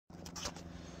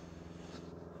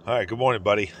All right, good morning,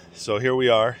 buddy. So here we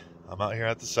are. I'm out here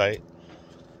at the site.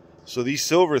 So these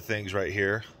silver things right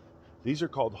here, these are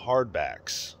called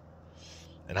hardbacks.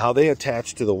 And how they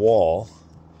attach to the wall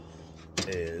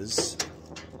is,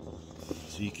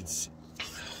 so you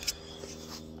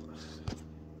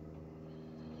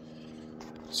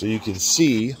can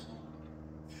see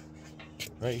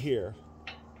right here,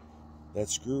 that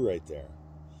screw right there.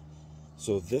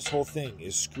 So this whole thing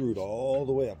is screwed all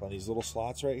the way up on these little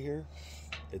slots right here.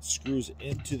 It screws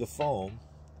into the foam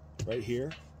right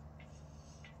here.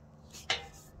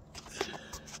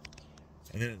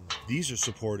 And then these are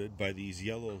supported by these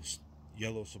yellow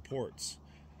supports,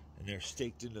 and they're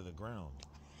staked into the ground.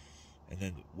 And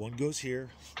then one goes here,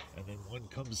 and then one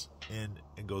comes in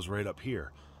and goes right up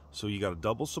here. So you got a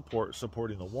double support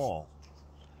supporting the wall.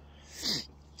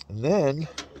 And then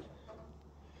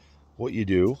what you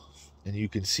do, and you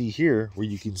can see here where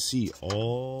you can see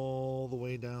all the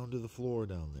way down to the floor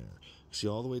down there. See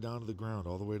all the way down to the ground,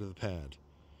 all the way to the pad.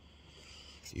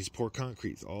 These pour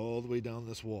concrete all the way down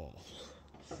this wall.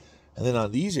 And then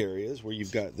on these areas where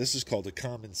you've got, this is called a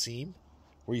common seam,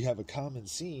 where you have a common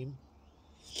seam,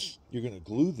 you're going to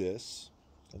glue this,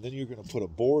 and then you're going to put a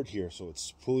board here so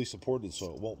it's fully supported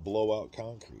so it won't blow out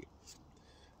concrete.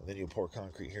 And then you'll pour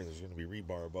concrete here. There's going to be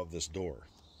rebar above this door.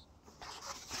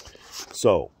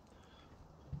 So,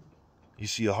 you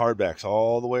see the hardbacks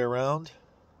all the way around.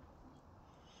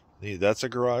 That's a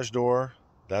garage door.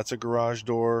 That's a garage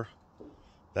door.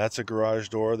 That's a garage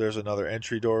door. There's another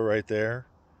entry door right there.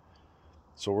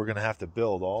 So we're going to have to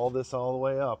build all this all the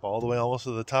way up, all the way almost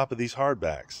to the top of these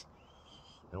hardbacks.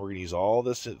 And we're going to use all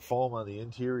this foam on the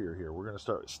interior here. We're going to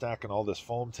start stacking all this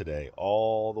foam today,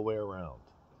 all the way around.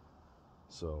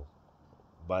 So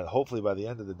hopefully by the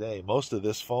end of the day, most of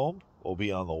this foam will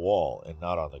be on the wall and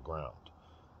not on the ground.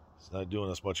 It's not doing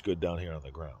us much good down here on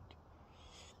the ground.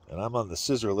 And I'm on the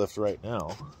scissor lift right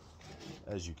now,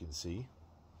 as you can see.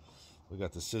 We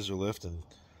got the scissor lift and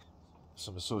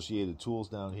some associated tools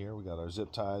down here. We got our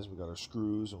zip ties, we got our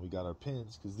screws, and we got our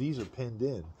pins, because these are pinned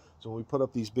in. So when we put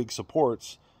up these big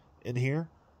supports in here,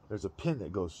 there's a pin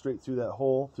that goes straight through that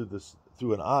hole,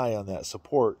 through an eye on that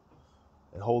support,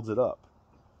 and holds it up.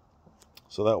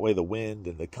 So that way the wind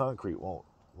and the concrete won't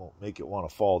make it want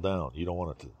to fall down. You don't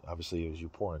want it to, obviously, as you're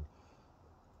pouring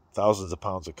thousands of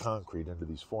pounds of concrete into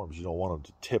these forms, you don't want them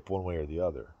to tip one way or the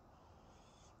other.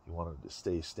 You want them to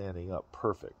stay standing up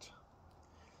perfect.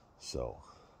 So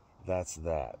that's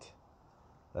that.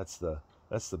 That's the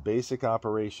basic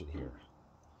operation here,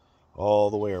 all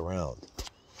the way around.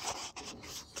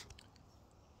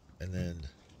 And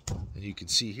you can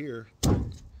see here,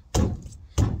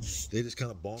 they just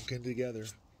kind of bonk in together.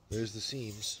 There's the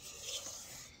seams.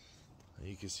 And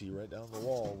you can see right down the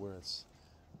wall where it's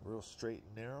real straight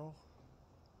and narrow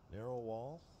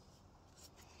wall.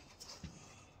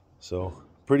 So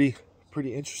pretty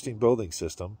interesting building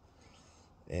system.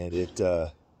 And it's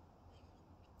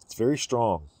very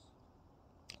strong.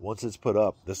 Once it's put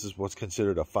up, this is what's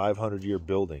considered a 500-year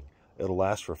building. It'll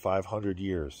last for 500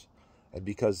 years. And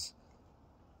because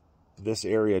this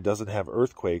area doesn't have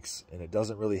earthquakes and it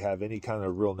doesn't really have any kind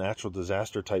of real natural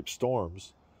disaster type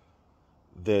storms,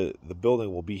 the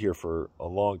building will be here for a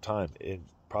long time, and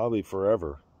probably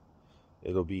forever.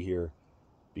 It'll be here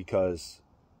because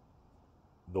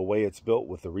the way it's built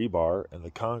with the rebar and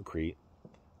the concrete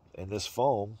and this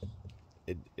foam,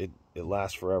 it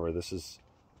lasts forever.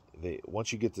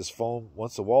 Once you get this foam,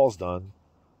 once the wall's done,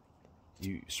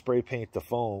 you spray paint the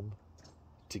foam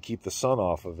to keep the sun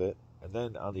off of it, and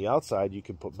then on the outside you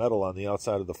can put metal on the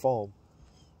outside of the foam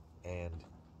and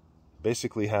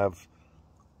basically have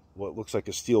what looks like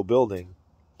a steel building,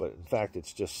 but in fact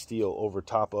it's just steel over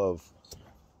top of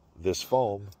this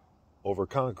foam over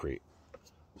concrete.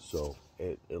 So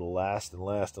it'll last and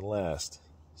last and last.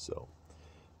 So,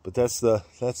 but that's the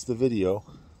video.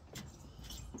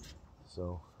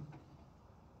 So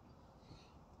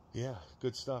yeah,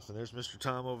 good stuff. And there's Mr.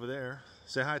 Tom over there.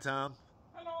 Say hi, Tom.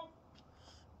 Hello.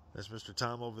 That's Mr.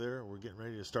 Tom over there. We're getting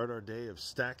ready to start our day of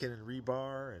stacking and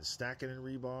rebar and stacking and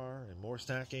rebar and more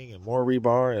stacking and more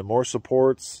rebar and more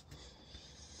supports.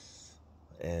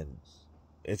 And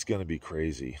it's going to be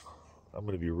crazy. I'm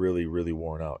going to be really, really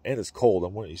worn out. And it's cold.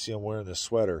 You see I'm wearing this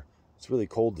sweater. It's really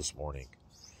cold this morning.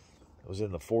 It was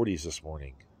in the 40s this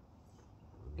morning.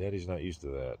 Daddy's not used to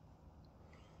that.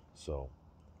 So,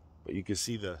 but you can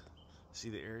see the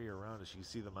area around us. You can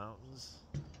see the mountains.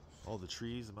 All the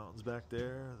trees, the mountains back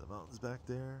there, the mountains back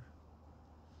there.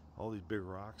 All these big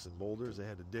rocks and boulders. They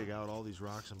had to dig out all these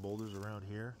rocks and boulders around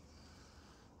here.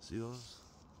 See those?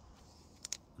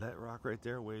 That rock right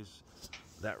there weighs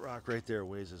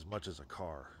as much as a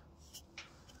car.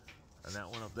 And that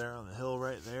one up there on the hill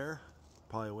right there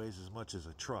probably weighs as much as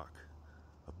a truck,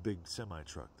 a big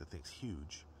semi-truck. That thing's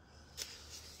huge.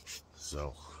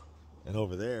 So, and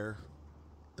over there,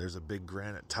 there's a big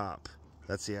granite top.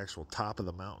 That's the actual top of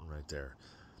the mountain right there.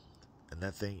 And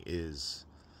that thing is,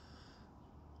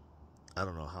 I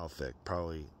don't know how thick,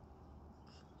 probably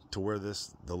to where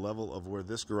the level of where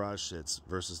this garage sits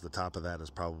versus the top of that is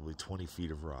probably 20 feet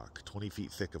of rock, 20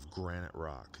 feet thick of granite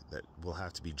rock that will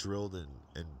have to be drilled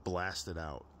and blasted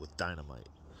out with dynamite.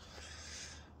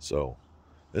 So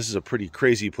this is a pretty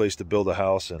crazy place to build a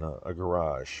house and a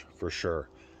garage for sure.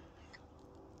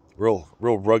 Real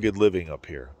rugged living up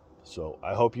here. So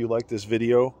I hope you like this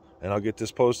video, and I'll get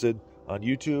this posted on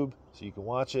YouTube so you can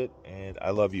watch it, and I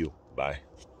love you. Bye.